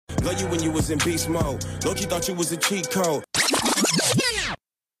Love you when you was in beast mode. Loki thought you was a cheat code.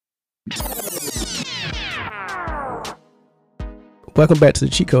 Welcome back to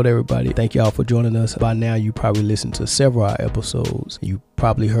the Cheat Code, everybody. Thank y'all for joining us. By now, you probably listened to several of our episodes. You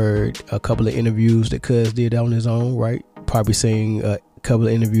probably heard a couple of interviews that Cuz did on his own, right? Probably seen a couple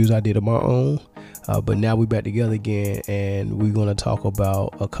of interviews I did on my own. But now we back together again, and we're going to talk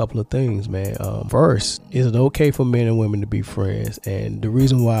about a couple of things, man. First, is it okay for men and women to be friends? And the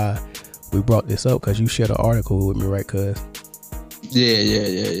reason why we brought this up, because you shared an article with me, right, Cuz?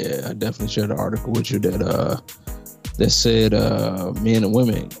 Yeah. I definitely shared an article with you that said men and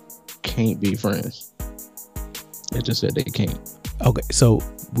women can't be friends. It just said they can't. Okay, so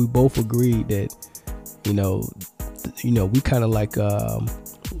we both agreed that, we kind of like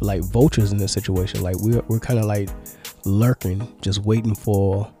vultures in this situation. Like we're kind of like lurking, just waiting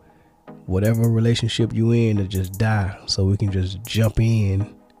for whatever relationship you in to just die, so we can just jump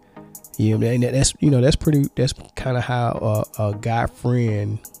in. And that's that's kind of how a guy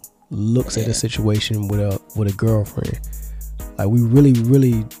friend looks at a situation with a girlfriend. Like we really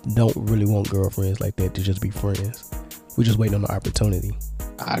don't want girlfriends like that to just be friends. We're just waiting on the opportunity.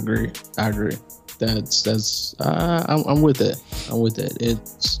 I agree. That's I'm with that.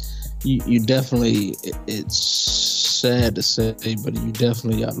 It's you definitely, it's sad to say, but you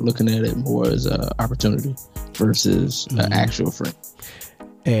definitely are looking at it more as an opportunity versus an actual friend.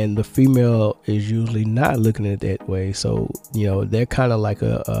 And the female is usually not looking at it that way. So, they're kind of like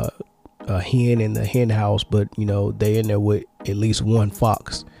a hen in the hen house, but, they in there with at least one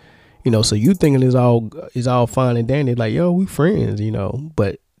fox. So you thinking it's all fine and dandy, like, yo, we friends,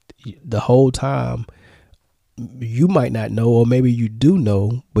 but the whole time you might not know, or maybe you do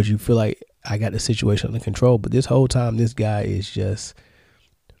know, but you feel like I got the situation under control. But this whole time, this guy is just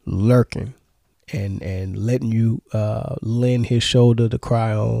lurking and letting you lend his shoulder to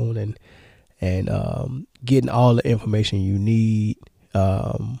cry on, and getting all the information you need.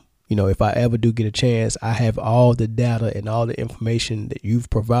 If I ever do get a chance, I have all the data and all the information that you've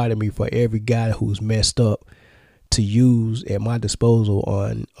provided me for every guy who's messed up to use at my disposal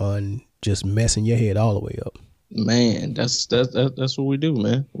on just messing your head all the way up. Man, that's what we do,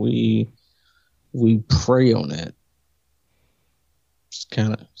 man. We prey on that. It's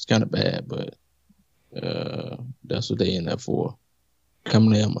kind of bad, but that's what they end up for. Come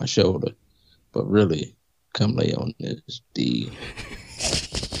lay on my shoulder, but really, come lay on this D.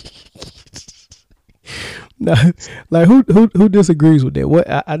 No, like who disagrees with that? What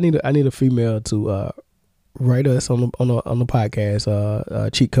I need a female to write us on the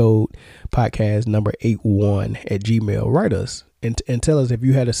podcast, Cheat Code Podcast number 81@gmail. Write us and tell us if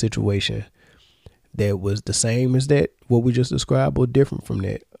you had a situation that was the same as that, what we just described, or different from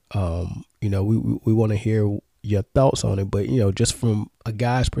that. We want to hear your thoughts on it, but just from a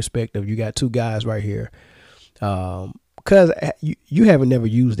guy's perspective, you got two guys right here. Cause you haven't never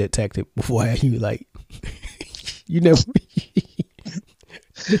used that tactic before, have you? Like, you never.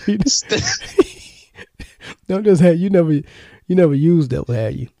 Don't just have you never used that,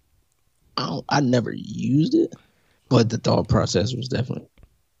 have you? I never used it, but the thought process was definitely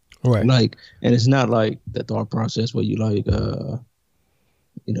right. Like, and it's not like the thought process where you like,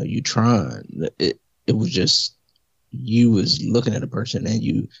 you trying. It was just you was looking at a person and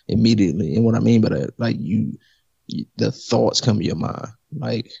you immediately, and what I mean by that, like the thoughts come to your mind,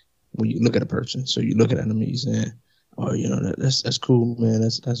 like when you look at a person. So you're looking at them and you're saying, "Oh, that's cool, man.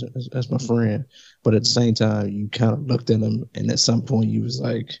 That's my friend." But at the same time, you kind of looked at them, and at some point, you was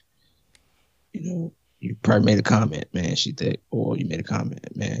like, you probably made a comment, "Man, she thick," or you made a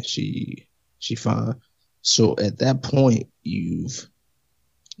comment, "Man, she fine." So at that point, you've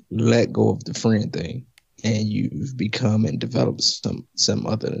let go of the friend thing, and you've become and developed some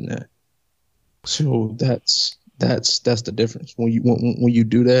other than that. So that's the difference. When you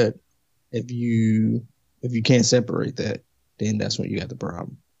do that, if you can't separate that, then that's when you got the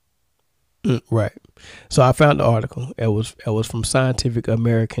problem. Right. So I found the article. It was from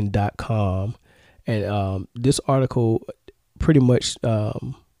scientificamerican.com, and this article pretty much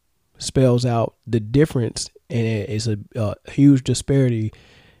spells out the difference, and it is a huge disparity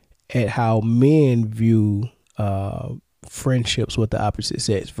at how men view friendships with the opposite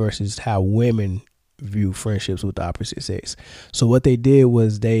sex versus how women view friendships with the opposite sex. So what they did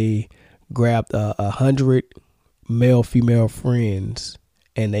was they grabbed 100 male-female friends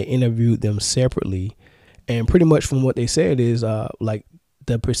and they interviewed them separately, and pretty much from what they said is like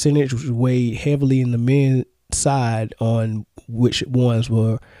the percentage weighed heavily in the men's side on which ones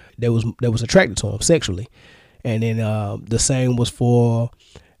were that was attracted to them sexually, and then the same was for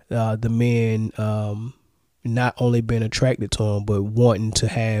the men not only being attracted to him, but wanting to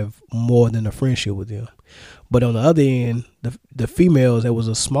have more than a friendship with him. But on the other end, the females, there was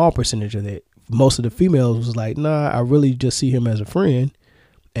a small percentage of that. Most of the females was like, nah, I really just see him as a friend.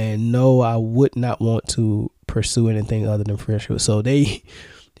 And no, I would not want to pursue anything other than friendship. So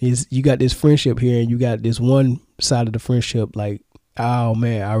you got this friendship here, and you got this one side of the friendship like, oh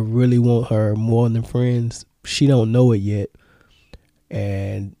man, I really want her more than friends. She don't know it yet.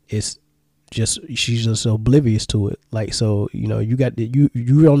 And it's just, she's just oblivious to it. Like, so, you know, you got you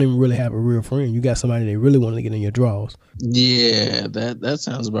don't even really have a real friend. You got somebody that really want to get in your drawers. Yeah, that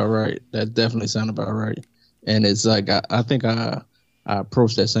sounds about right. That definitely sounds about right. And it's like, I think I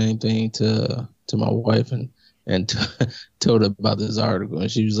approached that same thing to my wife and told her about this article,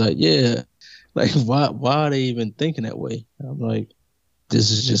 and she was like, yeah, like, why are they even thinking that way? I'm like, this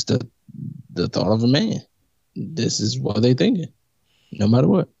is just the thought of a man. This is what they thinking, no matter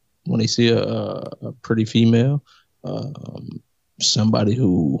what. When they see a pretty female, somebody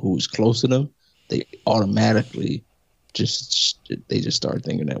who's close to them, they automatically just start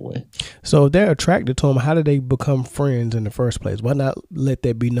thinking that way. So if they're attracted to him, how did they become friends in the first place? Why not let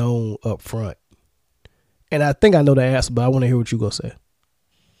that be known up front? And I think I know the answer, but I want to hear what you gonna say.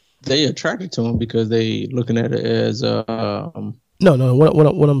 They attracted to him because they looking at it as no.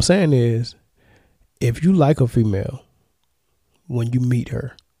 What I'm saying is, if you like a female, when you meet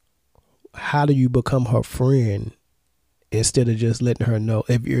her, how do you become her friend instead of just letting her know?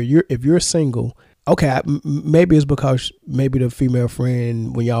 If you're single, okay, maybe it's because maybe the female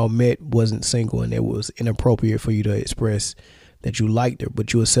friend when y'all met wasn't single and it was inappropriate for you to express that you liked her,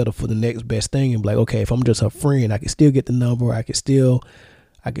 but you would settle for the next best thing and be like, okay, if I'm just her friend, I can still get the number, I can still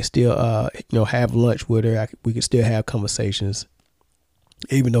have lunch with her, we can still have conversations,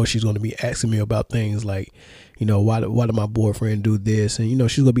 even though she's going to be asking me about things like, you know, why did my boyfriend do this? And, you know,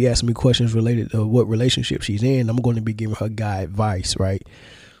 she's going to be asking me questions related to what relationship she's in. I'm going to be giving her guy advice, right?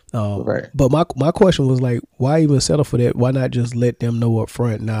 Right. But my question was like, why even settle for that? Why not just let them know up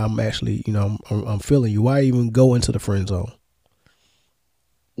front? Now I'm actually, you know, I'm feeling you. Why even go into the friend zone?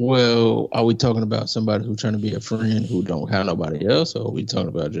 Well, are we talking about somebody who's trying to be a friend who don't have nobody else, or are we talking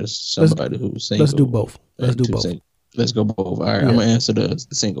about just somebody who's single? Let's do both. Let's go both. All right, yeah. I'm gonna answer the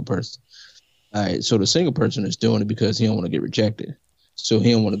single person. All right, so the single person is doing it because he don't want to get rejected. So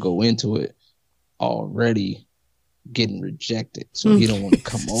he don't want to go into it already getting rejected. So he don't want to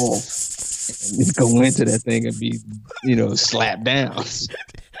come off and go into that thing and be, you know, slapped down.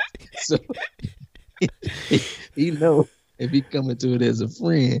 So he know if he come into it as a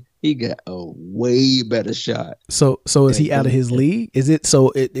friend, he got a way better shot. So is he out of his league? Is this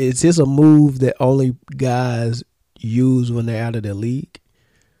a move that only guys use when they're out of their league?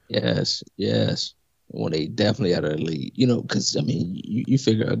 Yes. When they definitely out of the league, you know, because I mean, you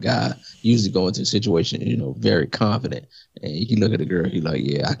figure a guy usually go into a situation, you know, very confident, and he look at a girl, he like,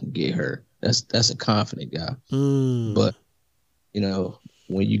 yeah, I can get her. That's a confident guy. But you know,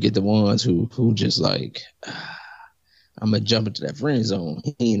 when you get the ones who just like, I'm gonna jump into that friend zone,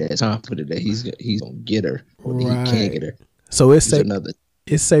 he ain't as confident that he's gonna get her or that he can't get her. So it's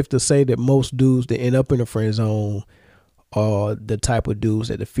safe to say that most dudes that end up in the friend zone are the type of dudes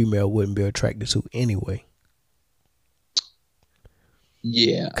that the female wouldn't be attracted to anyway.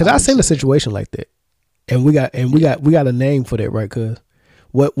 Yeah, because I seen a situation like that, and we got a name for that, right? Because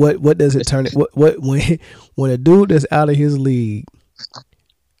what does it turn it? What when a dude that's out of his league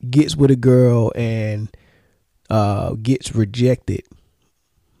gets with a girl and gets rejected,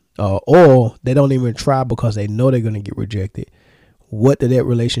 or they don't even try because they know they're gonna get rejected. What did that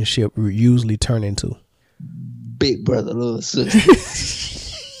relationship usually turn into? Big brother, little sister.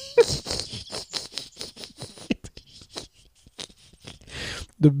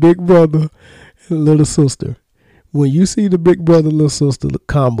 The big brother and little sister. When you see the big brother, little sister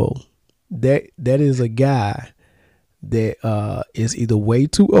combo, that is a guy that is either way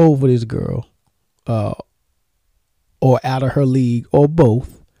too old for this girl, or out of her league, or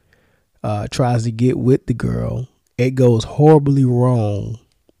both. Tries to get with the girl. It goes horribly wrong.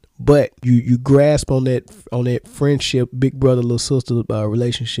 But you grasp on that friendship, big brother, little sister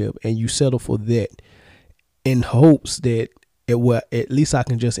relationship, and you settle for that in hopes that at least I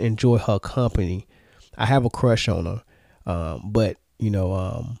can just enjoy her company. I have a crush on her, but you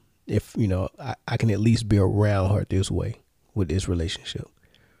know, if you know, I can at least be around her this way with this relationship.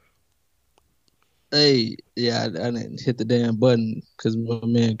 Hey, yeah, I didn't hit the damn button because my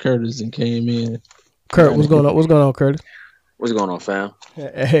man Curtis came in. Kurt, what's going on? What's going on, Curtis? What's going on, fam?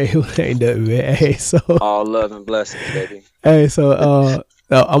 Hey, ain't nothing, man. Hey, so all love and blessings, baby. Hey, so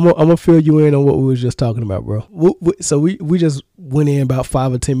I'm gonna fill you in on what we was just talking about, bro. So we just went in about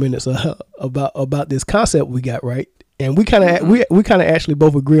 5 or 10 minutes about this concept we got, right? And we kind of we kind of actually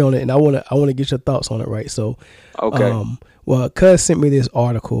both agree on it, and I wanna get your thoughts on it, right? So, okay. Well, Cuz sent me this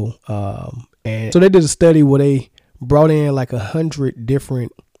article, and so they did a study where they brought in like 100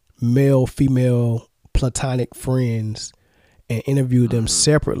 different male, female, platonic friends and interviewed them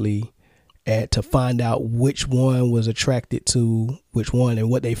separately to find out which one was attracted to which one. And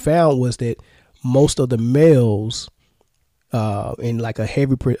what they found was that most of the males, and like a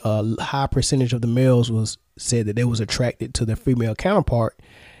high percentage of the males said that they was attracted to their female counterpart,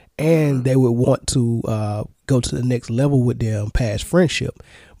 and they would want to go to the next level with them past friendship.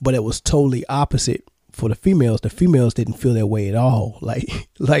 But it was totally opposite for the females. The females didn't feel that way at all.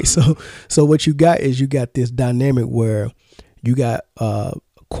 So what you got is this dynamic where you got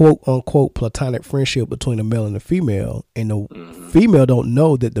quote unquote platonic friendship between the male and the female, and the female don't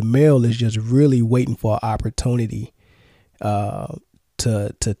know that the male is just really waiting for an opportunity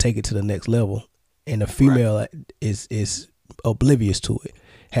to take it to the next level, and the female is oblivious to it.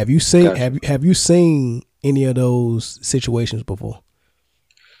 Have you seen have you seen any of those situations before?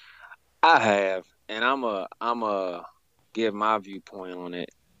 I have, and I'm a give my viewpoint on it.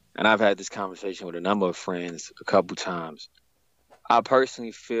 And I've had this conversation with a number of friends a couple times. I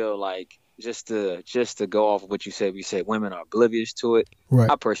personally feel like just to go off of what you said, we said women are oblivious to it. Right.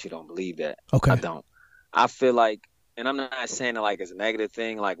 I personally don't believe that. Okay. I don't. I feel like, and I'm not saying it like as a negative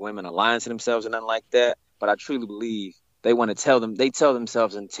thing, like women are lying to themselves or nothing like that, but I truly believe they want to tell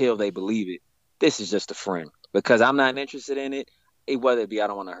themselves until they believe it, this is just a friend. Because I'm not interested in it, whether it be I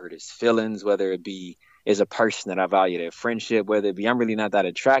don't want to hurt his feelings, whether it be is a person that I value their friendship, whether it be I'm really not that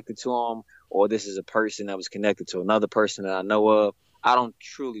attracted to him, or this is a person that was connected to another person that I know of. I don't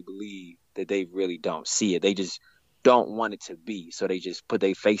truly believe that they really don't see it. They just don't want it to be. So they just put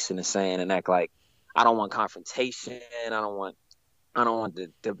their face in the sand and act like, I don't want confrontation. I don't want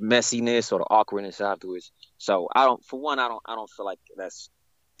the messiness or the awkwardness afterwards. So I don't feel like that's,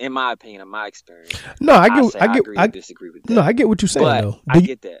 in my opinion, in my experience. No, I disagree with that. No, I get what you're saying, but though. I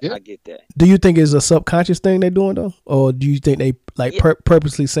get that. Yeah. I get that. Do you think it's a subconscious thing they're doing, though? Or do you think they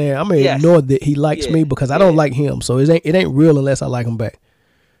purposely saying, I'm going to ignore that he likes me because I don't like him. So it ain't real unless I like him back.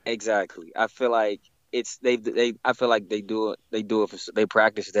 Exactly. I feel like I feel like they do it they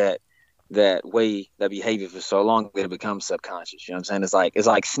practice that way, that behavior for so long that it becomes subconscious. You know what I'm saying? It's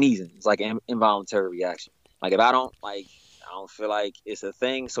like sneezing. It's like an involuntary reaction. Like if I don't feel like it's a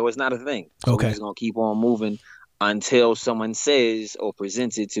thing, so it's not a thing. So we're just gonna keep on moving until someone says or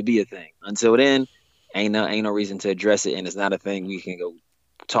presents it to be a thing. Until then, ain't no reason to address it, and it's not a thing. We can go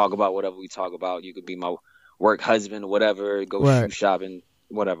talk about whatever we talk about. You could be my work husband or whatever, go shoe shopping,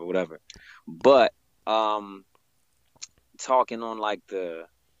 whatever. But talking on like the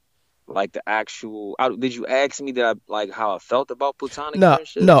actual, did you ask me that how I felt about platonic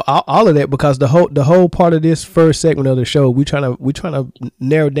friendship? No, all of that, because the whole part of this first segment of the show, we trying to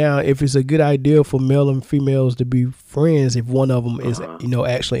narrow down if it's a good idea for male and females to be friends if one of them is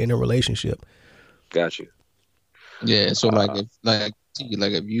actually in a relationship. Got you. Yeah, so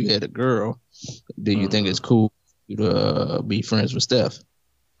if you had a girl, do you think it's cool to be friends with Steph?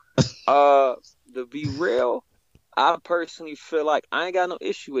 To be real, I personally feel like I ain't got no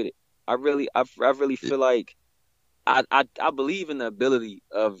issue with it. I really feel like I believe in the ability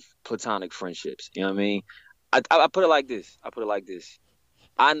of platonic friendships. You know what I mean? I put it like this.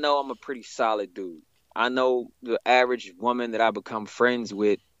 I know I'm a pretty solid dude. I know the average woman that I become friends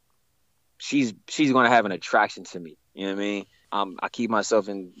with, she's going to have an attraction to me. You know what I mean? I keep myself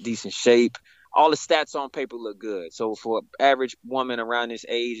in decent shape. All the stats on paper look good. So for an average woman around this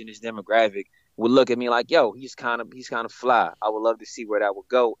age and this demographic would look at me like, yo, he's kind of fly. I would love to see where that would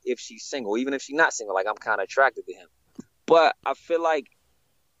go if she's single. Even if she's not single, like I'm kind of attracted to him. But I feel like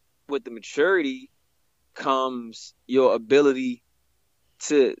with the maturity comes your ability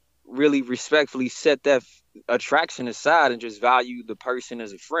to really respectfully set that attraction aside and just value the person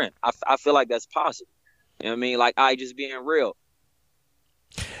as a friend. I feel like that's possible. You know what I mean? Like, I just being real.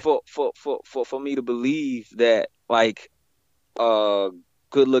 For me to believe that like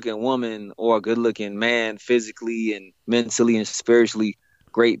good-looking woman or a good-looking man, physically and mentally and spiritually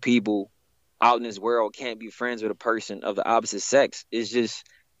great people out in this world can't be friends with a person of the opposite sex. It's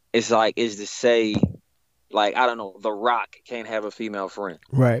to say, like, I don't know, The Rock can't have a female friend,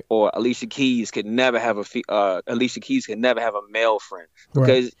 right? Or Alicia Keys could never have a male friend,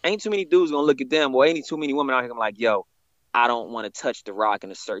 because ain't too many dudes gonna look at them, or ain't too many women out here gonna like, yo, I don't want to touch The Rock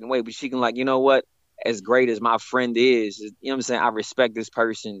in a certain way, but she can like, you know what? As great as my friend is, you know what I'm saying? I respect this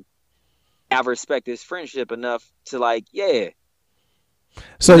person. I respect this friendship enough to like, yeah,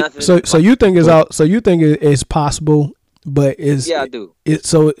 So Nothing. so you think it's out? So you think it's possible, but is Yeah, I do.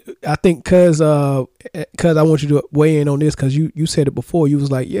 so I think cause I want you to weigh in on this because you said it before. You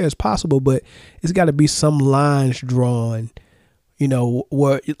was like, yeah, it's possible, but it's got to be some lines drawn. You know,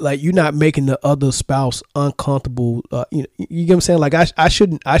 where like you're not making the other spouse uncomfortable. You get what I'm saying? Like I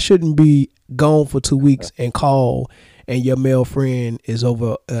shouldn't be gone for 2 weeks and call, and your male friend is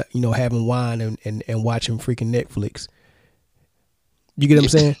over, having wine and watching freaking Netflix. You get what I'm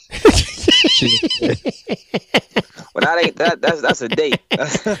saying? Well, that's a date.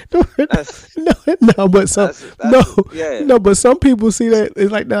 But some people see that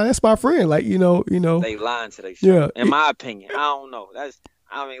it's like, nah, that's my friend. Like, they lying to themselves. Yeah. In my opinion, I don't know. At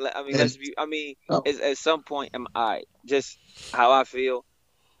some point, all right, just how I feel.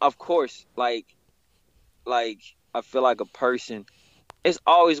 Of course, like I feel like a person. It's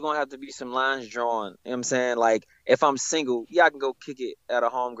always going to have to be some lines drawn. You know what I'm saying? Like, if I'm single, yeah, I can go kick it at a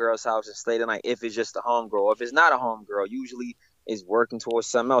homegirl's house and stay the night if it's just a homegirl. If it's not a homegirl, usually it's working towards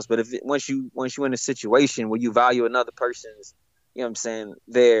something else. But once you're in a situation where you value another person's, you know what I'm saying,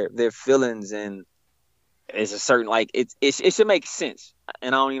 their feelings, and it's a certain, like, it should make sense.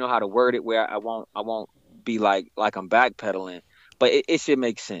 And I don't even know how to word it where I won't be like I'm backpedaling. But it should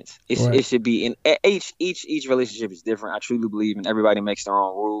make sense. It should be in each relationship is different. I truly believe in everybody makes their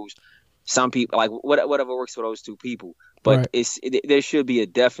own rules. Some people like whatever works for those two people. But there should be a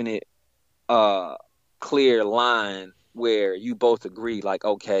definite, clear line where you both agree. Like,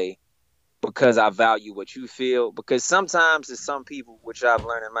 okay, because I value what you feel. Because sometimes there's some people, which I've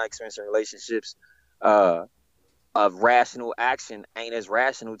learned in my experience in relationships, of rational action ain't as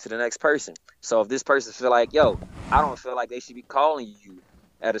rational to the next person. So if this person feel like, yo, I don't feel like they should be calling you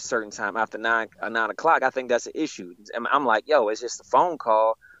at a certain time after 9 o'clock, I think that's an issue. And I'm like, yo, it's just a phone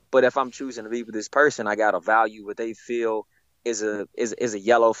call. But if I'm choosing to be with this person, I gotta value what they feel is a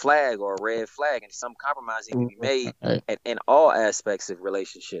yellow flag or a red flag, and some compromise can be made in all aspects of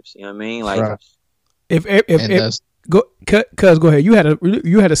relationships. You know what I mean? Like, go ahead. You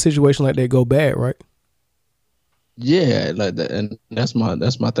had a situation like that go bad, right? Yeah, like that, and that's my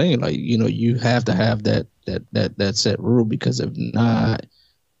thing. Like, you have to have that set rule, because if not,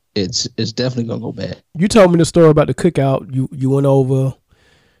 it's definitely gonna go bad. You told me the story about the cookout. You went over.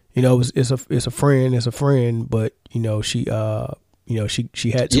 It's a friend, but she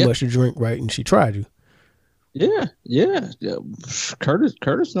had too much to drink, right? And she tried you. Yeah.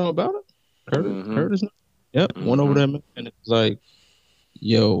 Curtis know about it. Curtis. Yep. Went over there, and it's like,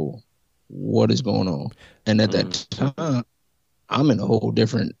 yo, what is going on? And at that time, I'm in a whole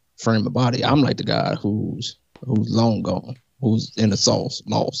different frame of body. I'm like the guy who's long gone, who's in the sauce,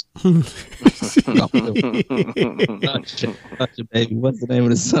 lost. Gotcha, baby. What's the name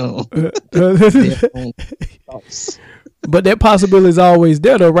of the song? But that possibility is always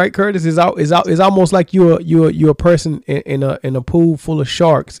there, though, right, Curtis? Is almost like you're a person in a pool full of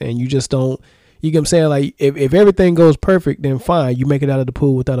sharks, and you just don't. You get what I'm saying? Like, if everything goes perfect, then fine, you make it out of the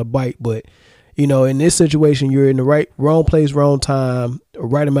pool without a bite. But in this situation, you're in the wrong place, wrong time,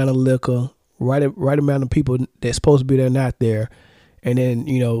 right amount of liquor, right amount of people that's supposed to be there not there, and then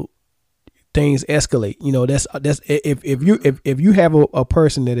things escalate. That's if you have a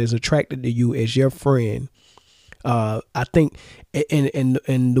person that is attracted to you as your friend, I think,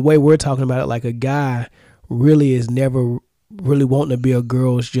 and the way we're talking about it, like a guy really is never really wanting to be a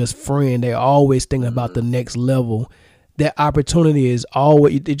girl's just friend. They're always thinking about the next level. That opportunity is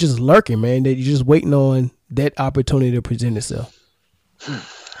always, it's just lurking, man. That you're just waiting on that opportunity to present itself.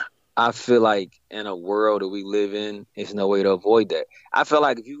 I feel like in a world that we live in, there's no way to avoid that. I feel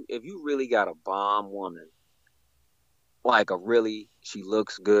like if you really got a bomb woman, like she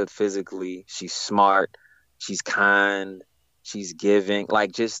looks good physically, she's smart, she's kind, she's giving,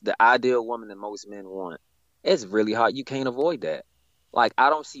 like just the ideal woman that most men want. It's really hard. You can't avoid that. Like, I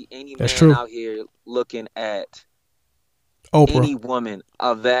don't see any man out here looking at Oprah. Any woman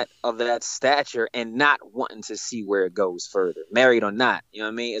of that stature and not wanting to see where it goes further, married or not. You know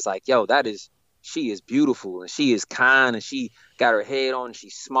what I mean? It's like, yo, she is beautiful, and she is kind, and she got her head on, and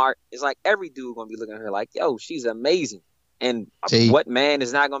she's smart. It's like every dude gonna be looking at her like, yo, she's amazing. And what man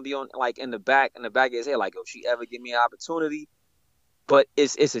is not gonna be on, like, in the back of his head, like, yo, she ever give me an opportunity? But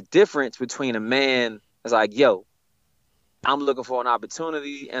it's a difference between a man that's like, yo, I'm looking for an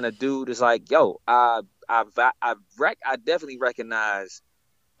opportunity, and a dude is like, yo, I definitely recognize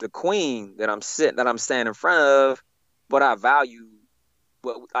the queen that I'm standing in front of, but I value,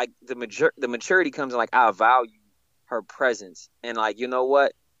 but like the maturity comes in, like, I value her presence. And like, you know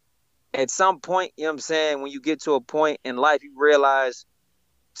what? At some point, you know what I'm saying, when you get to a point in life, you realize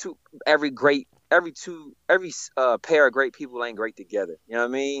every great pair of great people ain't great together. You know what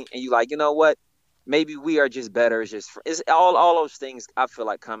I mean? And you like, you know what? Maybe we are just better. It's all those things I feel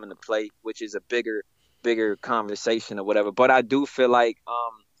like come into play, which is a bigger conversation or whatever. But I do feel like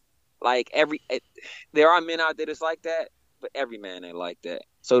there are men out there that's like that, but every man ain't like that.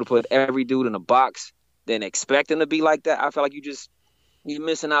 So to put every dude in a box, then expect him to be like that, I feel like you're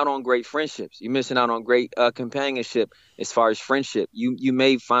missing out on great friendships. You're missing out on great companionship as far as friendship. You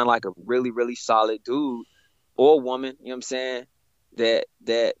may find like a really, really solid dude or woman, you know what I'm saying,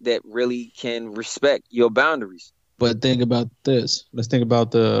 that really can respect your boundaries. But think about this. Let's think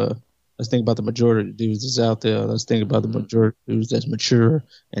about the majority of dudes that's out there. Let's think about the majority of dudes that's mature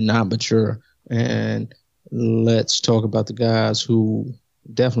and not mature. And let's talk about the guys who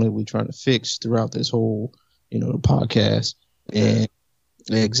definitely we trying to fix throughout this whole, podcast. And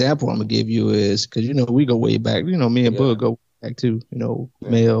the example I'm gonna give you is because we go way back. Me and Bud go back too.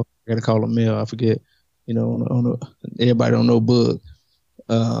 Mel. I gotta call him Mel. I forget. Everybody don't know Bud.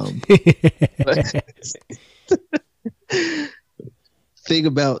 Think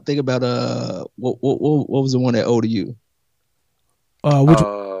about what was the one that owed to you?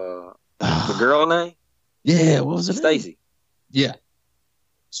 The girl name? Yeah, what was it? Stacy. Yeah.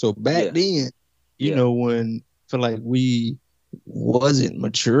 So back then, when I feel like we wasn't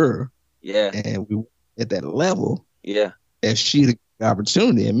mature, and we at that level, if she had the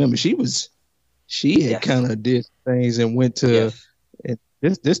opportunity, and remember she had kind of did things and went to, and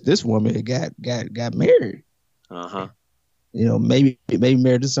this woman had got married. Maybe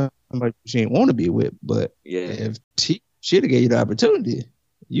married to somebody she didn't want to be with, but if she'd have gave you the opportunity,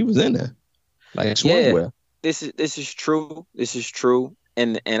 you was in there like swimwear. This is true. This is true,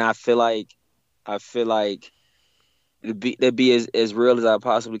 and I feel like to be as real as I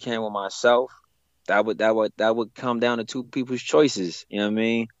possibly can with myself. That would come down to two people's choices. You know what I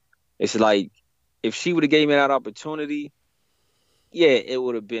mean? It's like if she would have gave me that opportunity, it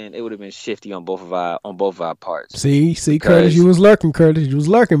would have been shifty on both of our parts. See, Curtis, you was lurking,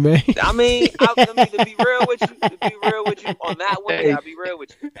 man. I mean, to be real with you on that one, I'll be real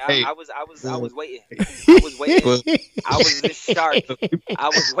with you. I was waiting. I was this shark. I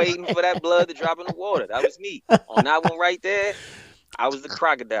was waiting for that blood to drop in the water. That was me. On that one right there, I was the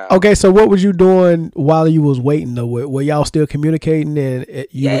crocodile. Okay, so what was you doing while you was waiting though? Were y'all still communicating and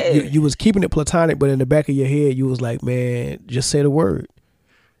you was keeping it platonic, but in the back of your head you was like, man, just say the word.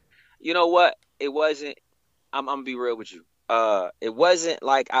 You know what? It wasn't. I'm gonna be real with you. It wasn't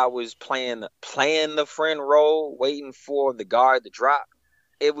like I was playing the friend role, waiting for the guard to drop.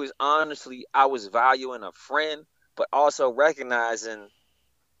 It was honestly I was valuing a friend, but also recognizing,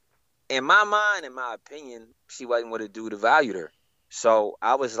 in my mind, in my opinion, she wasn't with a dude who valued her. So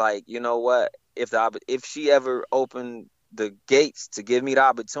I was like, you know what? If she ever opened the gates to give me the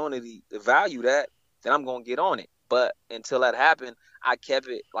opportunity to value that, then I'm gonna get on it. But until that happened, I kept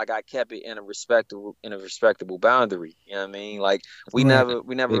it in a respectable boundary. You know what I mean? Like we never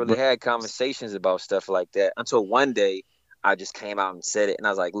really had conversations about stuff like that until one day I just came out and said it, and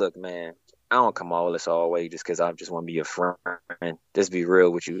I was like, look, man, I don't come all this all the way just because I just want to be a friend. Just be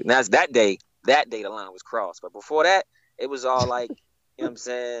real with you. And that's that day the line was crossed. But before that, it was all like, you know what I'm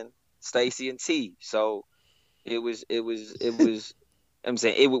saying, Stacy and T. So it was I'm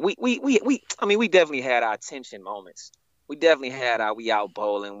saying we definitely had our tension moments. We definitely had we out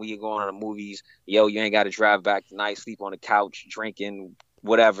bowling, we going to the movies. Yo, you ain't got to drive back tonight, sleep on the couch, drinking,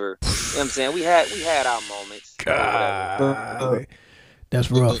 whatever. You know what I'm saying? We had our moments. God.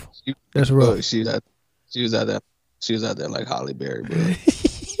 That's rough. That's rough. She was out there like Holly Berry,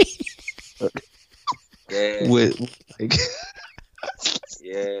 bro. Yeah.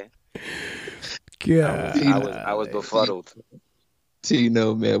 Yeah. God. I was befuddled.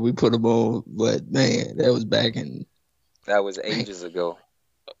 Man, we put them on, but man, that was back in. That was ages ago.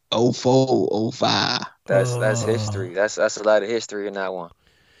 04, 05. That's history. That's a lot of history in that one.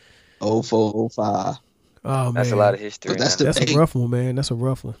 04, 05. Oh man, that's a lot of history. That's a rough one, man. That's a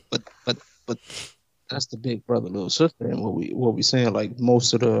rough one. But that's the big brother, little sister, and what we saying. Like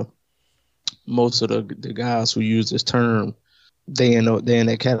most of the guys who use this term, they in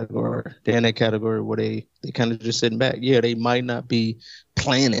that category. They're in that category where they kind of just sitting back. Yeah, they might not be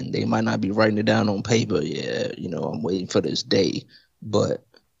planning. They might not be writing it down on paper. Yeah, I'm waiting for this day. But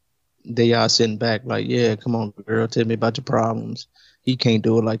they are sitting back like, yeah, come on, girl, tell me about your problems. He can't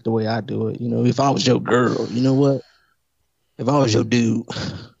do it like the way I do it. If I was your girl, you know what? If I was your dude,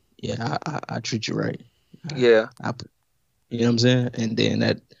 yeah, I treat you right. Yeah. You know what I'm saying? And then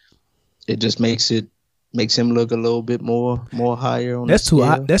that it just makes it makes him look a little bit more higher on That's the too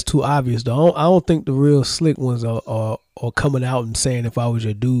scale. that's too obvious though. I don't think the real slick ones are coming out and saying if I was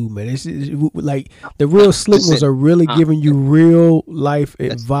your dude, man. It's like the real slick Just ones saying, are really giving you real life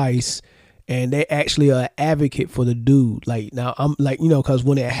that's advice, and they actually are an advocate for the dude. Like now, I'm like because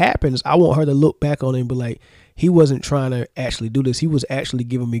when it happens, I want her to look back on it and be like, he wasn't trying to actually do this. He was actually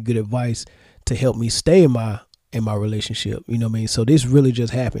giving me good advice to help me stay in my relationship. You know what I mean? So this really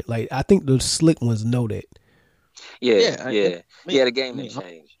just happened. Like I think the slick ones know that. Yeah, I yeah, mean, yeah. The game I didn't mean,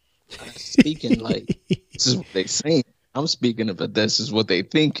 change. I'm speaking like this is what they saying. I'm speaking about this is what they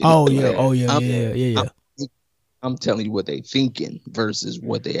thinking. Oh yeah, Like Yeah, oh yeah, I'm, yeah, yeah, yeah. I'm, I'm telling you what they thinking versus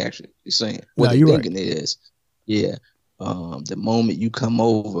what they actually saying. No, What they you're right. thinking is, yeah, the moment you come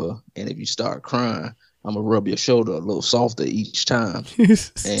over and if you start crying, I'm gonna rub your shoulder a little softer each time.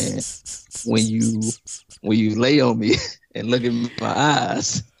 And when you lay on me and look in my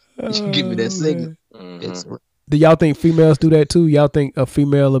eyes, you give me that Oh, signal. man. It's Do y'all think females do that too? Y'all think a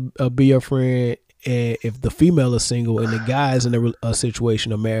female will be your friend, and if the female is single and the guy is in a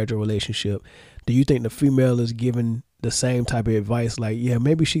situation, a marriage or relationship, do you think the female is giving the same type of advice? Like, yeah,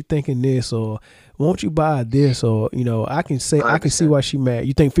 maybe she thinking this, or won't you buy this, or I can see 100%, why she mad.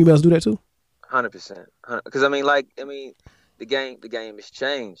 You think females do that too? 100%. Because I mean, the game has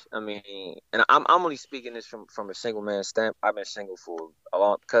changed. I mean, and I'm only speaking this from a single man stamp. I've been single for a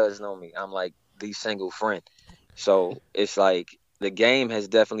long. Cuz know me. I'm like the single friend. So it's like the game has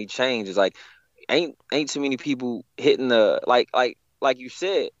definitely changed. It's like ain't too many people hitting the like you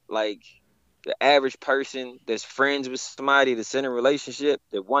said, like the average person that's friends with somebody that's in a relationship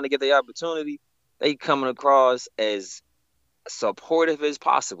that want to get the opportunity, they coming across as supportive as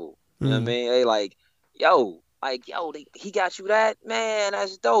possible. You know what I Mm. mean? They yo, he got you that, man,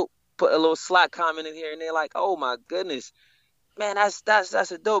 that's dope. Put a little Slack comment in here, and they're like, oh my goodness, man,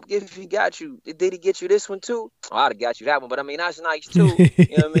 that's a dope gift if he got you. Did he get you this one too? Oh, I'd have got you that one, but I mean that's nice too.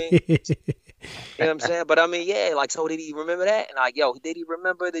 You know what I mean? You know what I'm saying? But I mean, yeah, like, so did he remember that? And like, yo, did he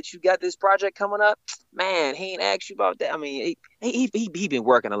remember that you got this project coming up? Man, he ain't asked you about that. I mean, he been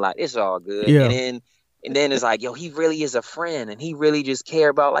working a lot. It's all good. Yeah. And then it's like, yo, he really is a friend, and he really just care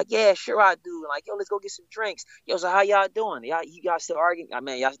about, like, yeah, sure I do. And like, yo, let's go get some drinks. Yo, so how y'all doing? Y'all still arguing? I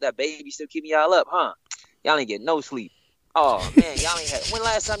mean, y'all that baby still keeping y'all up, huh? Y'all ain't getting no sleep. Oh man, y'all ain't had. When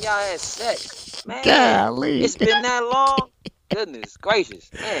last time y'all had sex? Man, Golly. it's been that long. Goodness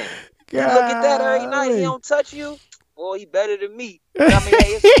gracious, man. You look at that every night. He Golly. don't touch you. Boy, he better than me. But I mean,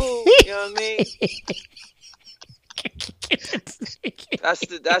 hey, it's cool. You know what I mean? That's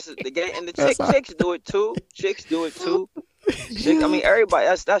the game, and the chicks do it too. Chicks do it too. I mean, everybody.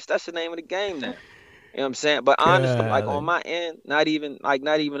 That's the name of the game now. You know what I'm saying? But honestly, like on Golly. my end, not even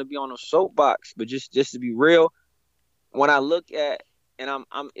to be on a soapbox, but just to be real. When I look at, and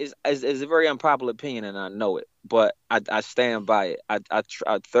it's a very unpopular opinion, and I know it, but I stand by it.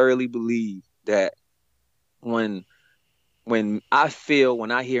 I thoroughly believe that when when I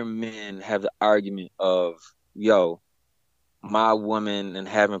hear men have the argument of, yo, my woman and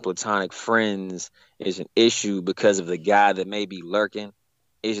having platonic friends is an issue because of the guy that may be lurking,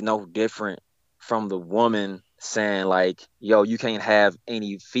 is no different from the woman saying like, yo, you can't have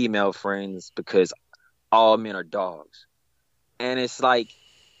any female friends because all men are dogs. And it's like,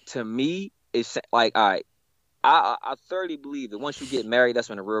 to me, it's like, all right, I thoroughly believe that once you get married, that's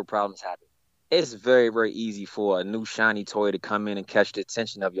when the real problems happen. It's very, very easy for a new shiny toy to come in and catch the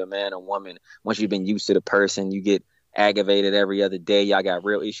attention of your man or woman. Once you've been used to the person, you get aggravated every other day. Y'all got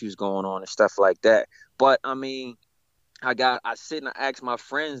real issues going on and stuff like that. But I mean, I sit and I ask my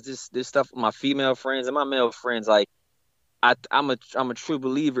friends this stuff, my female friends and my male friends. Like, I'm a true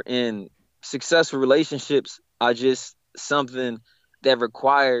believer in successful relationships are just something that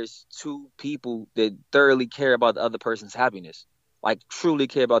requires two people that thoroughly care about the other person's happiness, like truly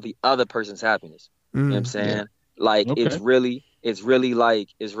care about the other person's happiness. You know what I'm Mm. yeah. saying? Like, Okay. it's really like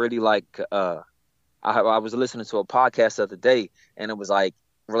I was listening to a podcast the other day, and it was like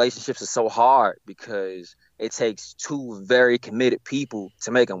relationships are so hard because it takes two very committed people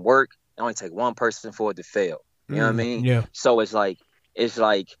to make them work. It only take one person for it to fail. You know what I mean? Yeah. So it's like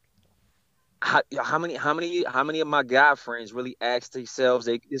how many of my guy friends really ask themselves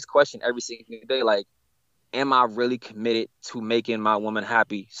this question every single day, like, am I really committed to making my woman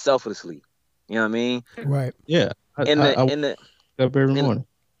happy selflessly? You know what I mean? Right. Yeah. In I the wake in the up every in morning.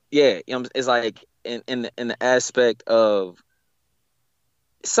 yeah, you know, it's like in the aspect of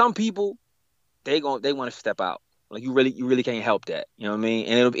some people, they want to step out. Like, you really can't help that. You know what I mean?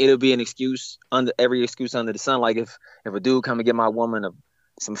 And it'll be an excuse under every excuse under the sun. Like, if a dude come and get my woman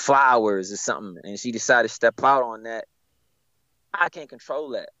some flowers or something, and she decided to step out on that, I can't control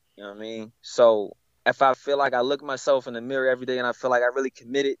that. You know what I mean? So if I feel like I look myself in the mirror every day and I feel like I really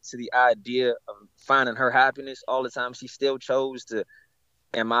committed to the idea of finding her happiness all the time, she still chose to,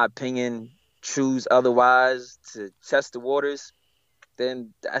 in my opinion, choose otherwise to test the waters,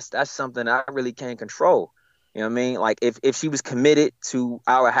 then that's something I really can't control. You know what I mean? Like if she was committed to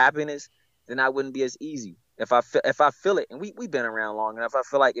our happiness, then I wouldn't be as easy. If I feel it, and we've been around long enough, I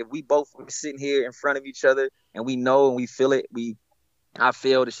feel like if we both were sitting here in front of each other and we know and we feel it, I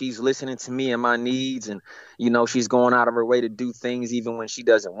feel that she's listening to me and my needs, and she's going out of her way to do things even when she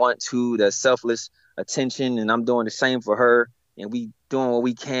doesn't want to. That's selfless attention, and I'm doing the same for her, and we doing what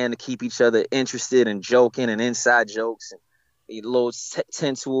we can to keep each other interested and joking and inside jokes and a little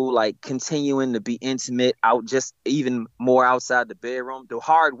sensual, like continuing to be intimate out, just even more outside the bedroom. The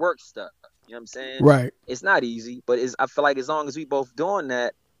hard work stuff, you know what I'm saying? Right. It's not easy, but I feel like as long as we both doing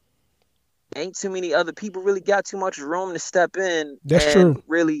that, ain't too many other people really got too much room to step in. That's and true.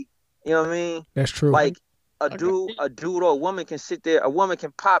 Really, you know what I mean? That's true. Like a dude or a woman can sit there. A woman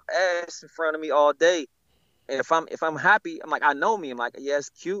can pop ass in front of me all day. And if I'm happy, I'm like, I know me. I'm like, yeah, it's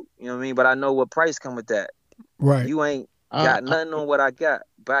cute. You know what I mean? But I know what price come with that. Right. You ain't got nothing on what I got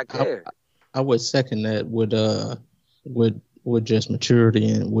back there. I would second that with just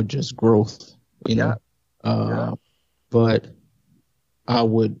maturity and with just growth. But I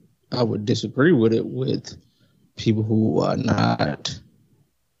would disagree with it with people who are not,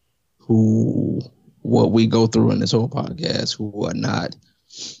 what we go through in this whole podcast, who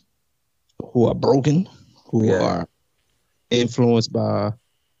are broken, who are influenced by,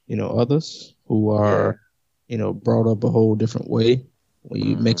 others, who are, brought up a whole different way. When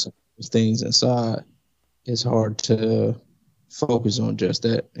you mix up those things inside, it's hard to focus on just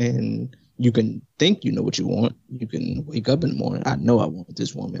that. And you can think you know what you want. You can wake up in the morning. I know I want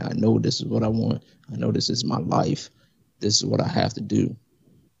this woman. I know this is what I want. I know this is my life. This is what I have to do.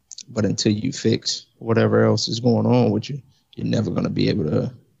 But until you fix whatever else is going on with you, you're never going to be able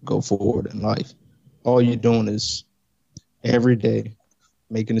to go forward in life. All you're doing is every day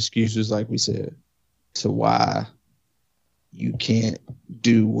making excuses, like we said, to why you can't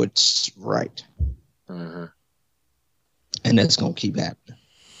do what's right. Mm-hmm. And that's going to keep happening.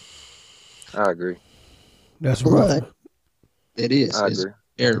 I agree. That's rough. It is. I it's agree.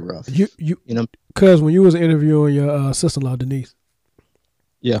 very rough. You because when you was interviewing your sister-in-law Denise,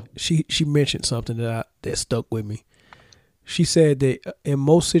 yeah, she mentioned something that stuck with me. She said that in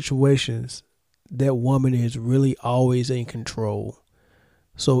most situations, that woman is really always in control.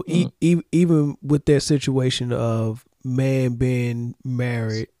 So even with that situation of man being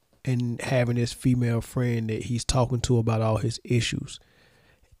married and having this female friend that he's talking to about all his issues,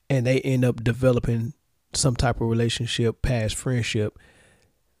 and they end up developing some type of relationship past friendship,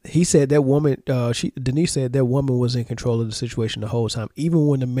 he said that woman, Denise said that woman was in control of the situation the whole time. Even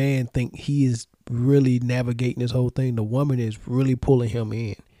when the man think he is really navigating this whole thing, the woman is really pulling him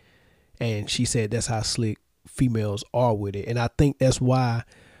in. And she said that's how slick females are with it. And I think that's why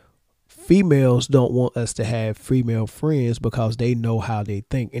females don't want us to have female friends, because they know how they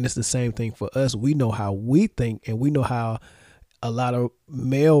think. And it's the same thing for us. We know how we think, and we know how a lot of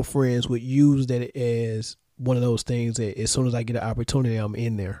male friends would use that as one of those things that as soon as I get an opportunity, I'm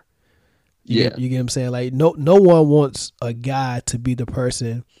in there. You get what I'm saying? Like no one wants a guy to be the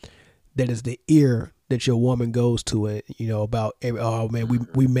person that is the ear that your woman goes to, and about, oh man,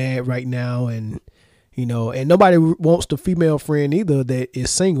 we mad right now, and and nobody wants the female friend either that is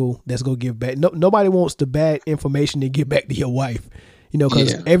single that's gonna give back. Nobody wants the bad information to get back to your wife,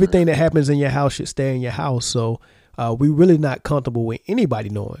 because everything that happens in your house should stay in your house. So we really not comfortable with anybody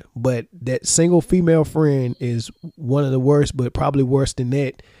knowing. But that single female friend is one of the worst, but probably worse than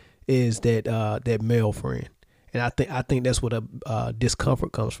that is that male friend. And I think that's what a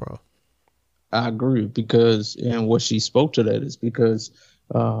discomfort comes from. I agree, and what she spoke to that is because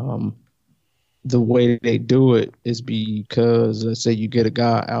the way they do it is because, let's say you get a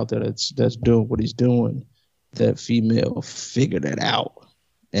guy out there that's doing what he's doing, that female figure that out,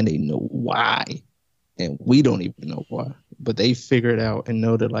 and they know why, and we don't even know why, but they figure it out and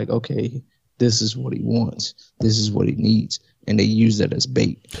know that, like, okay, this is what he wants, this is what he needs, and they use that as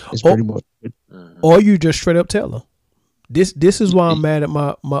bait. It's pretty much. Or you just straight up tell her, this is why I'm mad at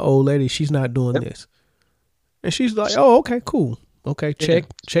my old lady. She's not doing this, and she's like, oh, okay, cool. Okay, check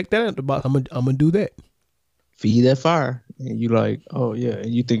that at the bottom. I'm gonna do that. Feed that fire, and you like, oh yeah,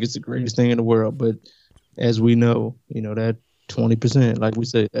 and you think it's the greatest thing in the world. But as we know, that 20%, like we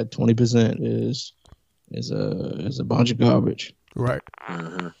say, that 20% is a bunch of garbage. Right.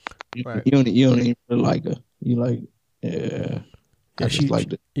 Right. You don't even really like her. You like, she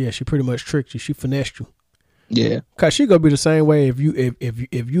pretty much tricked you. She finessed you. Yeah. Cause she gonna be the same way if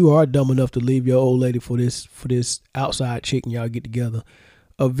you are dumb enough to leave your old lady for this outside chick and y'all get together.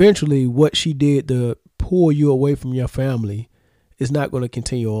 Eventually, what she did to pull you away from your family is not going to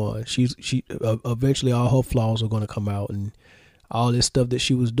continue on. She eventually all her flaws are going to come out, and all this stuff that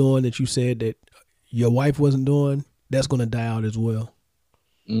she was doing that you said that your wife wasn't doing, that's going to die out as well.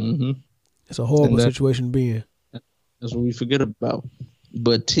 Mm-hmm. It's a horrible situation to be in. That's what we forget about.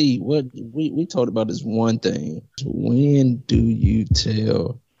 But T, what we talked about is one thing. When do you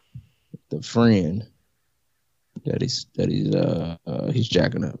tell the friend that he's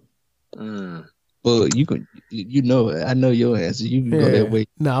jacking up? Well, I know your answer. You can go that way.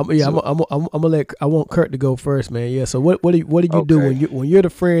 No, I'm gonna let. I want Kurt to go first, man. Yeah. So what do you do when you're the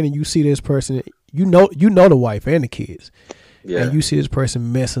friend and you see this person? You know the wife and the kids, and you see this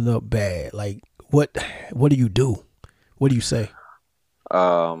person messing up bad. Like what do you do? What do you say?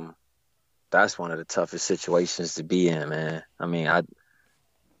 That's one of the toughest situations to be in, man. I mean,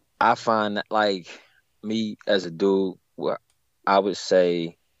 I find that, like, me as a dude, I would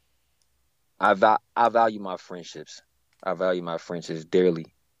say I value my friendships. I value my friendships dearly.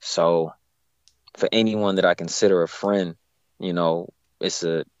 So for anyone that I consider a friend, you know, it's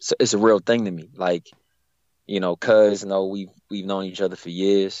a real thing to me. Like, you know, cuz, you know, we've known each other for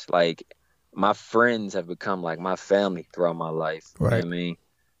years. Like, my friends have become like my family throughout my life. Right. You know what I mean?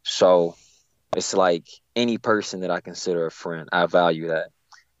 So it's like any person that I consider a friend, I value that.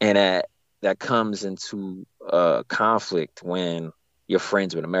 And that comes into conflict when you're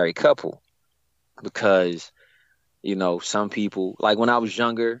friends with a married couple. Because, you know, some people, like when I was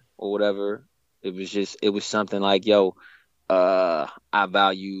younger or whatever, it was something like, yo, I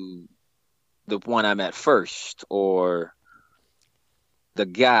value the one I met first, or the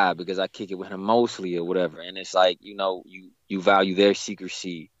guy because I kick it with him mostly or whatever. And it's like, you know, you value their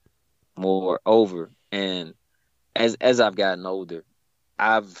secrecy more over. And as I've gotten older,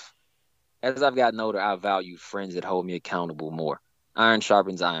 I value friends that hold me accountable more. Iron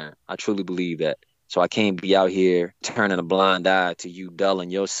sharpens iron. I truly believe that. So I can't be out here turning a blind eye to you dulling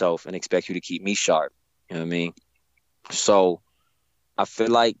yourself and expect you to keep me sharp. You know what I mean? So I feel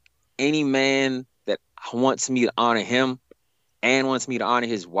like any man that wants me to honor him and wants me to honor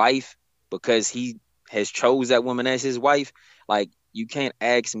his wife because he has chose that woman as his wife, like, you can't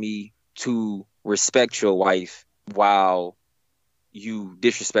ask me to respect your wife while you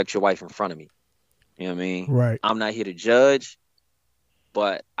disrespect your wife in front of me. You know what I mean? Right. I'm not here to judge,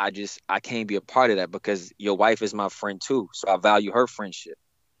 but I can't be a part of that because your wife is my friend too. So I value her friendship.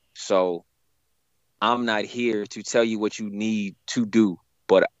 So I'm not here to tell you what you need to do,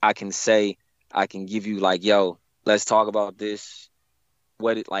 but I can give you like, yo, let's talk about this.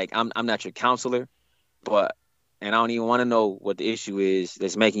 I'm not your counselor, and I don't even want to know what the issue is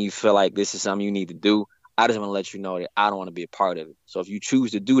that's making you feel like this is something you need to do. I just want to let you know that I don't want to be a part of it. So if you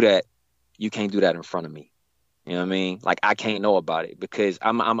choose to do that, you can't do that in front of me. You know what I mean? Like, I can't know about it because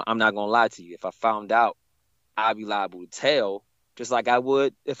I'm not gonna lie to you. If I found out, I'd be liable to tell, just like I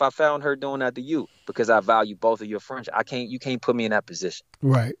would if I found her doing that to you, because I value both of your friendship. You can't put me in that position.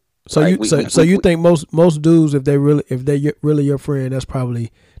 Right. So like, you think most dudes, if they're really your friend, that's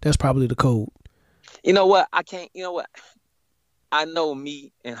probably the code. You know what? I know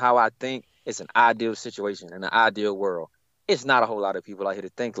me and how I think. It's an ideal situation in an ideal world. It's not a whole lot of people out here to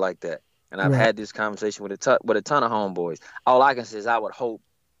think like that. And I've had this conversation with a ton of homeboys. All I can say is I would hope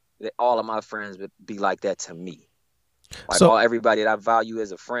that all of my friends would be like that to me. Like, everybody that I value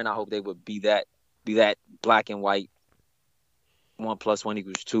as a friend, I hope they would be that black and white, 1 + 1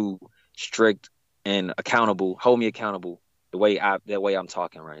 = 2, strict and accountable, hold me accountable the way I'm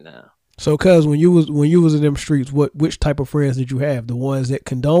talking right now. So, cuz when you was in them streets, which type of friends did you have? The ones that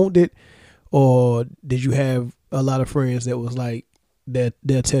condoned it, or did you have a lot of friends that was like that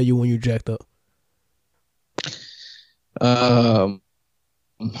they'll tell you when you jacked up?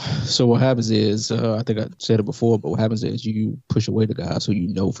 So what happens is, I think I said it before, but what happens is you push away the guys who you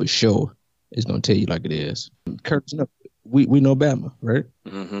know for sure is gonna tell you like it is. Kurt, we know Bama, right?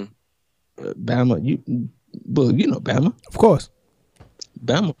 Mm-hmm. Bama, you know Bama, of course.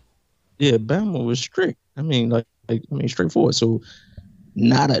 Bama was strict. I mean, straightforward. So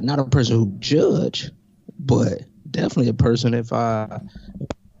not a person who judge, but definitely a person. If I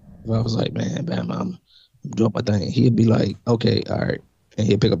was like, man, Bama, I'm doing my thing, he'd be like, okay, all right. And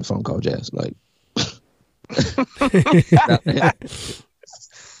he'll pick up the phone, call Jazz, like,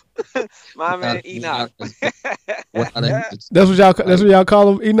 my man Enoch. That's what y'all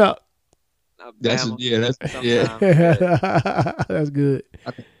call him, Enoch. That's good.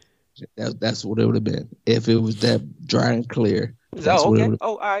 That's what it would have been if it was that dry and clear. Okay.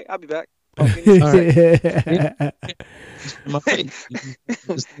 All right, I'll be back. Okay, all right. My face.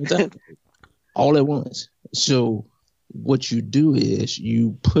 All at once. So what you do is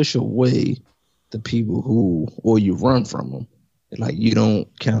you push away the people who, or you run from them. Like you don't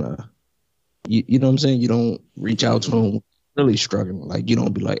kind of, you know what I'm saying? You don't reach out to them really struggling. Like you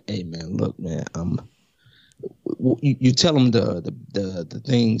don't be like, hey man, look man, you tell them the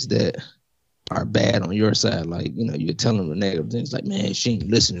things that are bad on your side. Like, you know, you tell them the negative things like, man, she ain't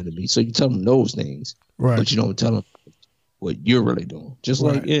listening to me. So you tell them those things, Right. but you don't tell them what you're really doing. Just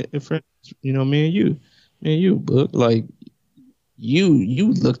Right. like if friends, you know, me and you, Book, like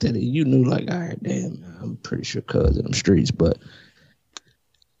you looked at it, you knew like, all right, damn, I'm pretty sure cuz in them streets, but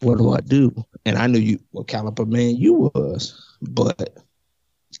what do I do? And I knew you what caliber man you was, but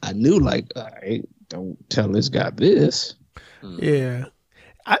I knew like, all right, don't tell this guy this. Yeah.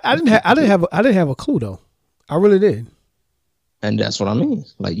 I didn't have a clue though. I really did. And that's what I mean.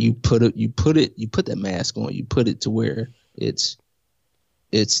 Like you put that mask on, you put it to where it's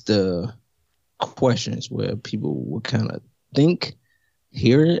the questions where people will kind of think,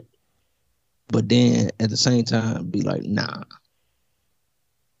 hear it, but then at the same time be like, nah.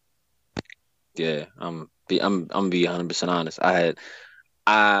 Yeah, I'm be 100% honest. I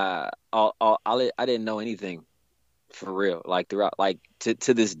didn't know anything for real. Like throughout, like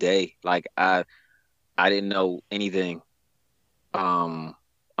to this day, like I didn't know anything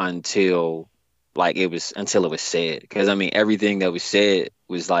until it was said. Because I mean, everything that was said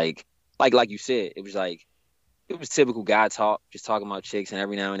was like you said, it was typical guy talk, just talking about chicks, and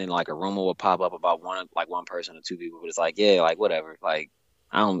every now and then like a rumor would pop up about one person or two people, but it's like, yeah, like whatever, like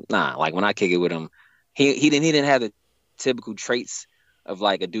like when I kick it with him, he didn't have the typical traits of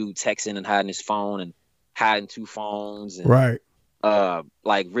like a dude texting and hiding his phone and hiding two phones and Right.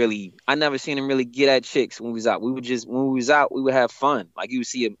 like really, I never seen him really get at chicks when we was out. When we was out, we would have fun. Like you would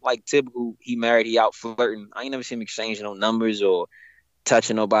see him like typical, he married, he out flirting. I ain't never seen him exchanging no numbers or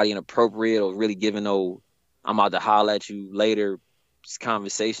touching nobody inappropriate or really giving no I'm about to holler at you later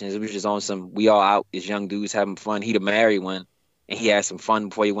conversations. It was just on some, we all out as young dudes having fun. He'd a married one and he had some fun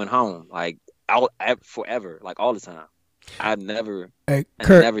before he went home. Like out forever, like all the time. Hey,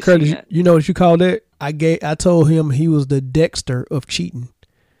 Kurt, you know what you call that? I told him he was the Dexter of cheating.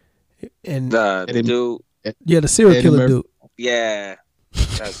 And the dude. Yeah, the serial killer dude. Yeah.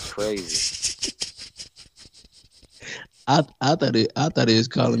 That's crazy. I thought it was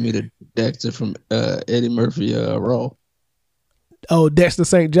calling me the Dexter from Eddie Murphy Raw. Oh, Dexter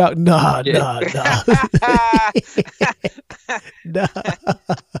St. Jock? Nah. Nah.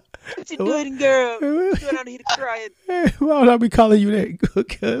 What you doing, girl? You going out here to cry? Why would I be calling you that?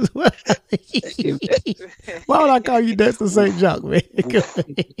 Because why would I call you Dexter St. Jock, man?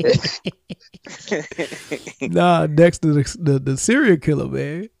 Nah, Dexter, the serial killer,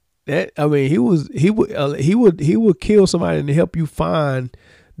 man. That, I mean, he would kill somebody and help you find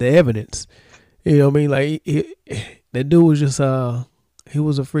the evidence. You know what I mean? Like that dude was just he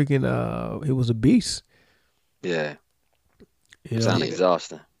was a freaking he was a beast. Yeah. You Sound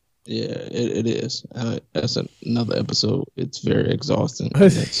exhausting. Yeah, it is. That's another episode. It's very exhausting.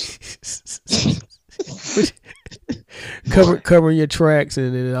 Covering your tracks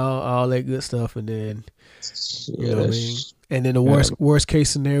and then all that good stuff, and then you know what I mean. And then the worst case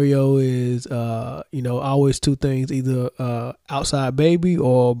scenario is always two things: either outside baby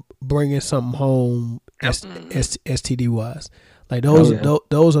or bringing something home STD wise. Like those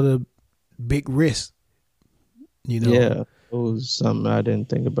are the big risks. You know. Yeah. It was something I didn't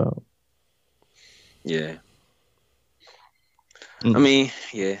think about. Yeah. I mean,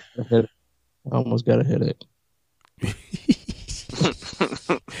 yeah. I almost got a headache.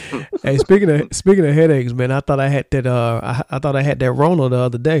 Hey, speaking of headaches, man, I thought I had that Rona the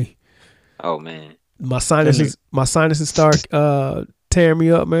other day. Oh man. My sinuses start tearing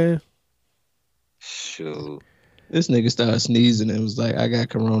me up, man. Shoot. This nigga started sneezing and was like, I got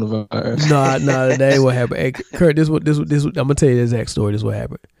coronavirus. Nah, that ain't what happened. Hey, Kurt, this I'm gonna tell you the exact story. This is what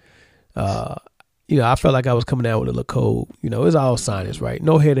happened. I felt like I was coming out with a little cold. You know, it's all sinus, right?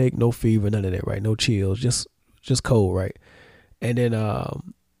 No headache, no fever, none of that, right? No chills, just cold, right? And then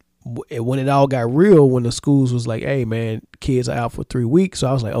when it all got real, when the schools was like, hey man, kids are out for 3 weeks. So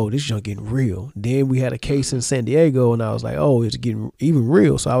I was like, oh, this junk getting real. Then we had a case in San Diego and I was like, oh, it's getting even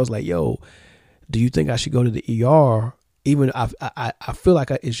real. So I was like, yo, do you think I should go to the ER? Even I feel like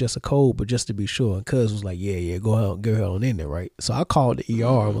it's just a cold, but just to be sure. And cuz was like, yeah, go ahead on in there, right? So I called the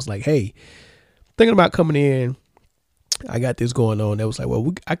ER and was like, hey, thinking about coming in. I got this going on. They was like,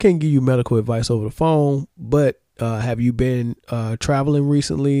 well, I can't give you medical advice over the phone, but have you been traveling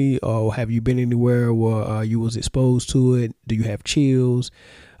recently, or have you been anywhere where you was exposed to it? Do you have chills?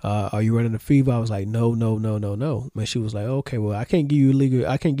 Are you running a fever? I was like, no. And she was like, okay, well, I can't give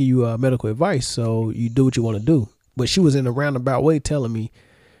you medical advice, so you do what you want to do. But she was in a roundabout way telling me,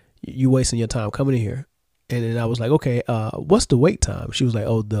 you wasting your time coming in here. And then I was like, okay, what's the wait time? She was like,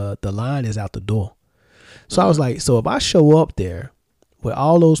 oh, the line is out the door. So I was like, so if I show up there with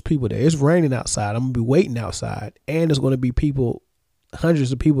all those people there, it's raining outside, I'm gonna be waiting outside, and there's gonna be people,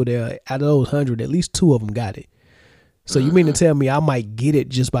 hundreds of people there. Out of those 100, at least 2 of them got it. So you mean to tell me I might get it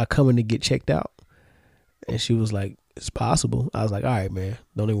just by coming to get checked out? And she was like, it's possible. I was like, all right, man,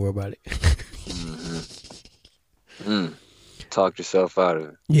 don't even worry about it. Talk yourself out of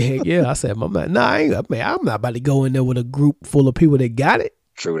it. Yeah. I said, I'm not about to go in there with a group full of people that got it.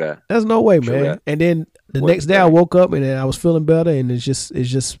 True that. There's no way, man. That. And then the next day I woke up and then I was feeling better, and it's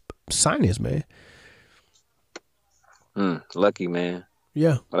just sinus, man. Lucky, man.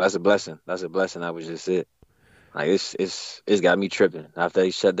 Yeah. Well, that's a blessing. That was just it. Like it's got me tripping. After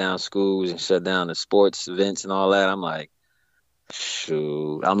they shut down schools and shut down the sports events and all that, I'm like,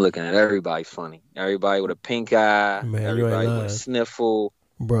 shoot, I'm looking at everybody funny. Everybody with a pink eye, man, everybody with a sniffle.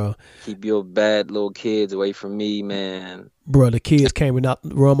 Bro. Keep your bad little kids away from me, man. Bro, the kids came and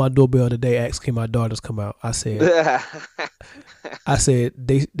rung my doorbell today, asking my daughters come out. I said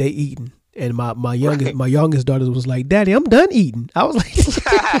they eating. And my youngest daughter was like, Daddy, I'm done eating. I was like,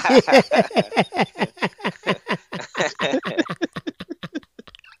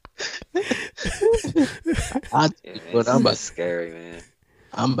 but I'm about scary, man.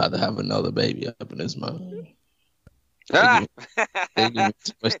 I'm about to have another baby up in this month. Hey, They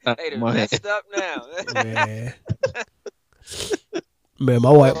messed up now. Man,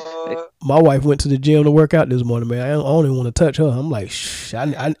 my wife went to the gym to work out this morning, man. I don't even want to touch her. I'm like, shh,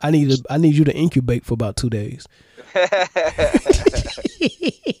 I need you to incubate for about 2 days.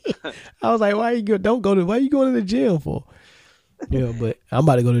 I was like, why you going to the gym for? Yeah, but I'm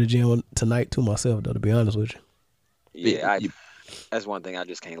about to go to the gym tonight to myself, though, to be honest with you. Yeah, that's one thing I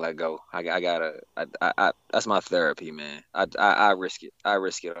just can't let go. I gotta that's my therapy, man. I risk it. I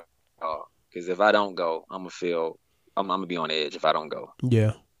risk it all. Because if I don't go, I'm gonna be on edge if I don't go.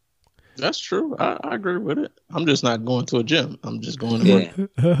 Yeah. That's true. I agree with it. I'm just not going to a gym. I'm just going to work.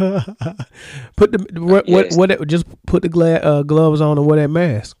 Put put the gloves on and wear that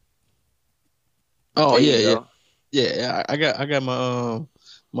mask. Oh yeah. I got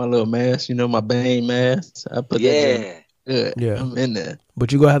my little mask. You know, my Bane mask. I put that in. Good. Yeah, I'm in there.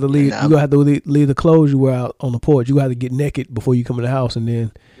 But you gonna have to leave. You gonna have to leave the clothes you wear out on the porch. You gonna have to get naked before you come in the house, and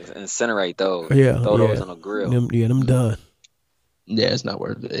then incinerate those. Yeah, throw those on a grill. Them done. Yeah, it's not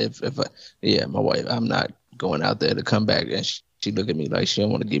worth it. My wife, I'm not going out there to come back and she look at me like she don't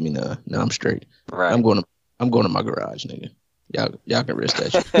want to give me none. No, I'm straight. Right. I'm going to my garage, nigga. Y'all can risk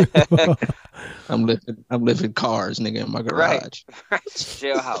that shit. I'm lifting cars, nigga, in my garage. Right.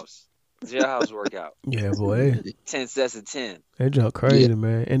 Jailhouse workout. Yeah, boy. 10 sets of 10. They jump crazy,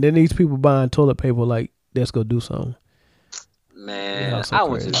 man. And then these people buying toilet paper like, let's go do something. Man, I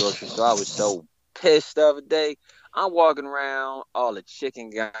went to the grocery store. I was so pissed the other day. I'm walking around, all the chicken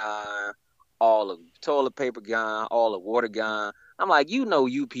gone, all the toilet paper gone, all the water gone. I'm like,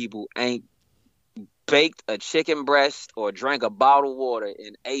 you people ain't baked a chicken breast or drank a bottle of water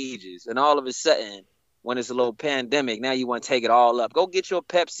in ages. And all of a sudden, when it's a little pandemic, now you want to take it all up. Go get your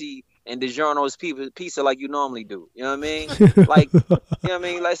Pepsi and DiGiorno's pizza like you normally do. You know what I mean? Like, you know what I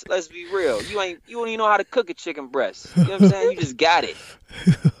mean? Let's be real. You don't even know how to cook a chicken breast. You know what I'm saying? You just got it.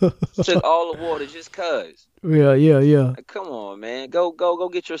 Took all the water just cause. Yeah. Like, come on, man. Go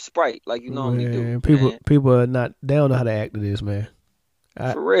get your Sprite like you normally do. People are not. They don't know how to act to this, man.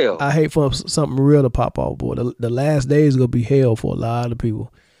 For real. I hate for something real to pop off, boy. The last days gonna be hell for a lot of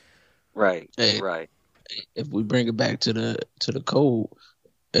people. Right. Hey, right. If we bring it back to the code,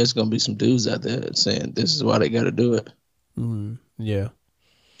 there's gonna be some dudes out there saying this is why they got to do it. Yeah.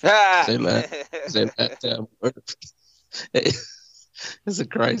 Say last time. It's a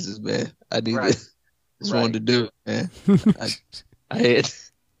crisis, man. I need just wanted to do it, man. I had.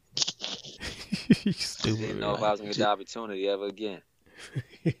 Stupid. Didn't know if I was gonna get the opportunity ever again.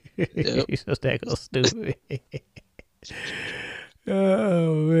 Yep. He's just that go stupid.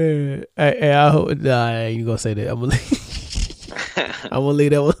 Oh man! Hey, I hope. Nah, I ain't gonna say that. I'm gonna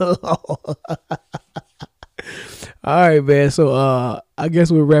leave that one alone. All right, man. So, I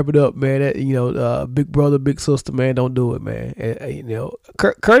guess we'll wrap it up, man. That, big brother, big sister, man. Don't do it, man.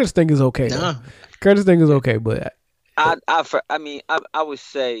 Curtis thing is okay. Nah. Curtis thing is okay, but I would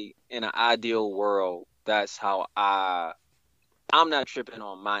say in an ideal world, that's how I'm not tripping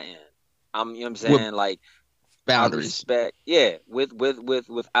on my end. You know what I'm saying? Like Boundaries. Respect, yeah, with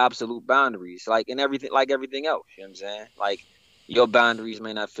absolute boundaries, like everything else. You know what I'm saying? Like, Your boundaries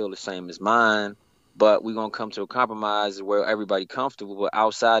may not feel the same as mine, but we're gonna come to a compromise where everybody comfortable. But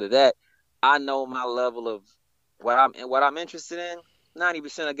outside of that, I know my level of what I'm interested in.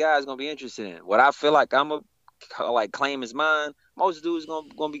 90% of guys gonna be interested in what I feel like I'm a like claim is mine. Most dudes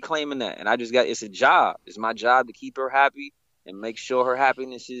gonna be claiming that, and I just got it's a job. It's my job to keep her happy and make sure her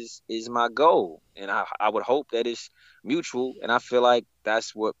happiness is my goal. And I would hope that it's mutual, and I feel like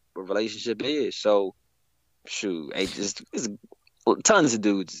that's what a relationship is. So shoot, it's tons of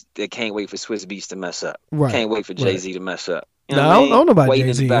dudes that can't wait for Swiss Beats to mess up. Right. Can't wait for Jay-Z to mess up. You No, know what I don't know about Waiting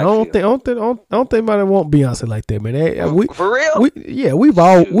in Jay-Z. the I don't backfield. think anybody want Beyonce like that, man. We, For real? we've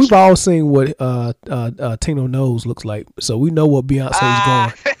all seen what Tino Knows looks like, so we know what Beyonce is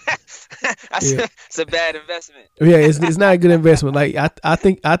going. It's a bad investment. Yeah, it's not a good investment. Like I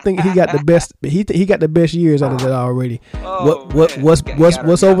think he got the best. He got the best years out of that already. Oh,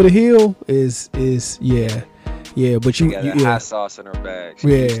 What's over the hill is yeah. But you got hot sauce in her bag.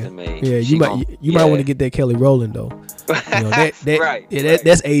 You might want to get that Kelly Rowland though. You know, that right.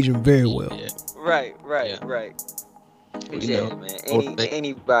 That's aging very well. Yeah. Right. You Yeah, know, man.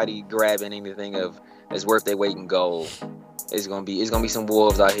 Anybody grabbing anything that's worth their weight in gold, it's gonna be some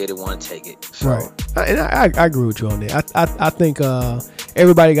wolves out here that want to take it. So. Right. And I agree with you on that. I think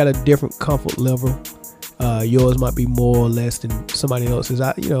everybody got a different comfort level. Yours might be more or less than somebody else's.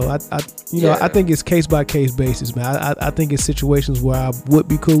 I think it's case by case basis, man. I think it's situations where I would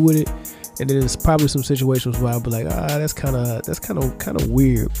be cool with it, and then there's probably some situations where I'd be like, that's kind of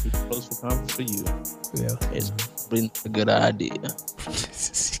weird. Close for comfort for you. Yeah, it's been a good idea.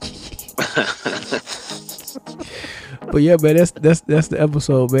 But yeah, man, that's the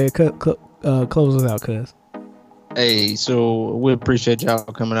episode, man. Close us out, cuz. Hey, so we appreciate y'all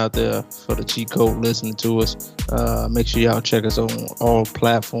coming out there for the cheat code, listening to us. Make sure y'all check us on all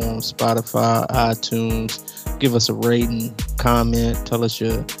platforms, Spotify, iTunes. Give us a rating, comment, tell us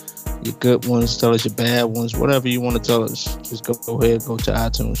your good ones, tell us your bad ones, whatever you want to tell us. Just go ahead, go to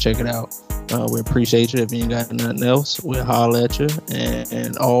iTunes, check it out. We appreciate you. If you ain't got nothing else, we'll holler at you.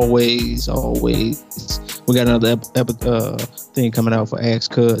 And always, we got another thing coming out for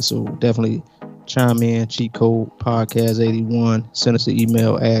Ask Cuz, so definitely chime in, cheat code podcast 81. Send us an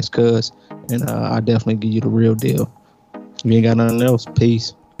email, Ask Cuz, and I'll definitely give you the real deal. If you ain't got nothing else,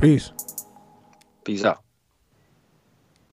 peace. Peace. Peace out.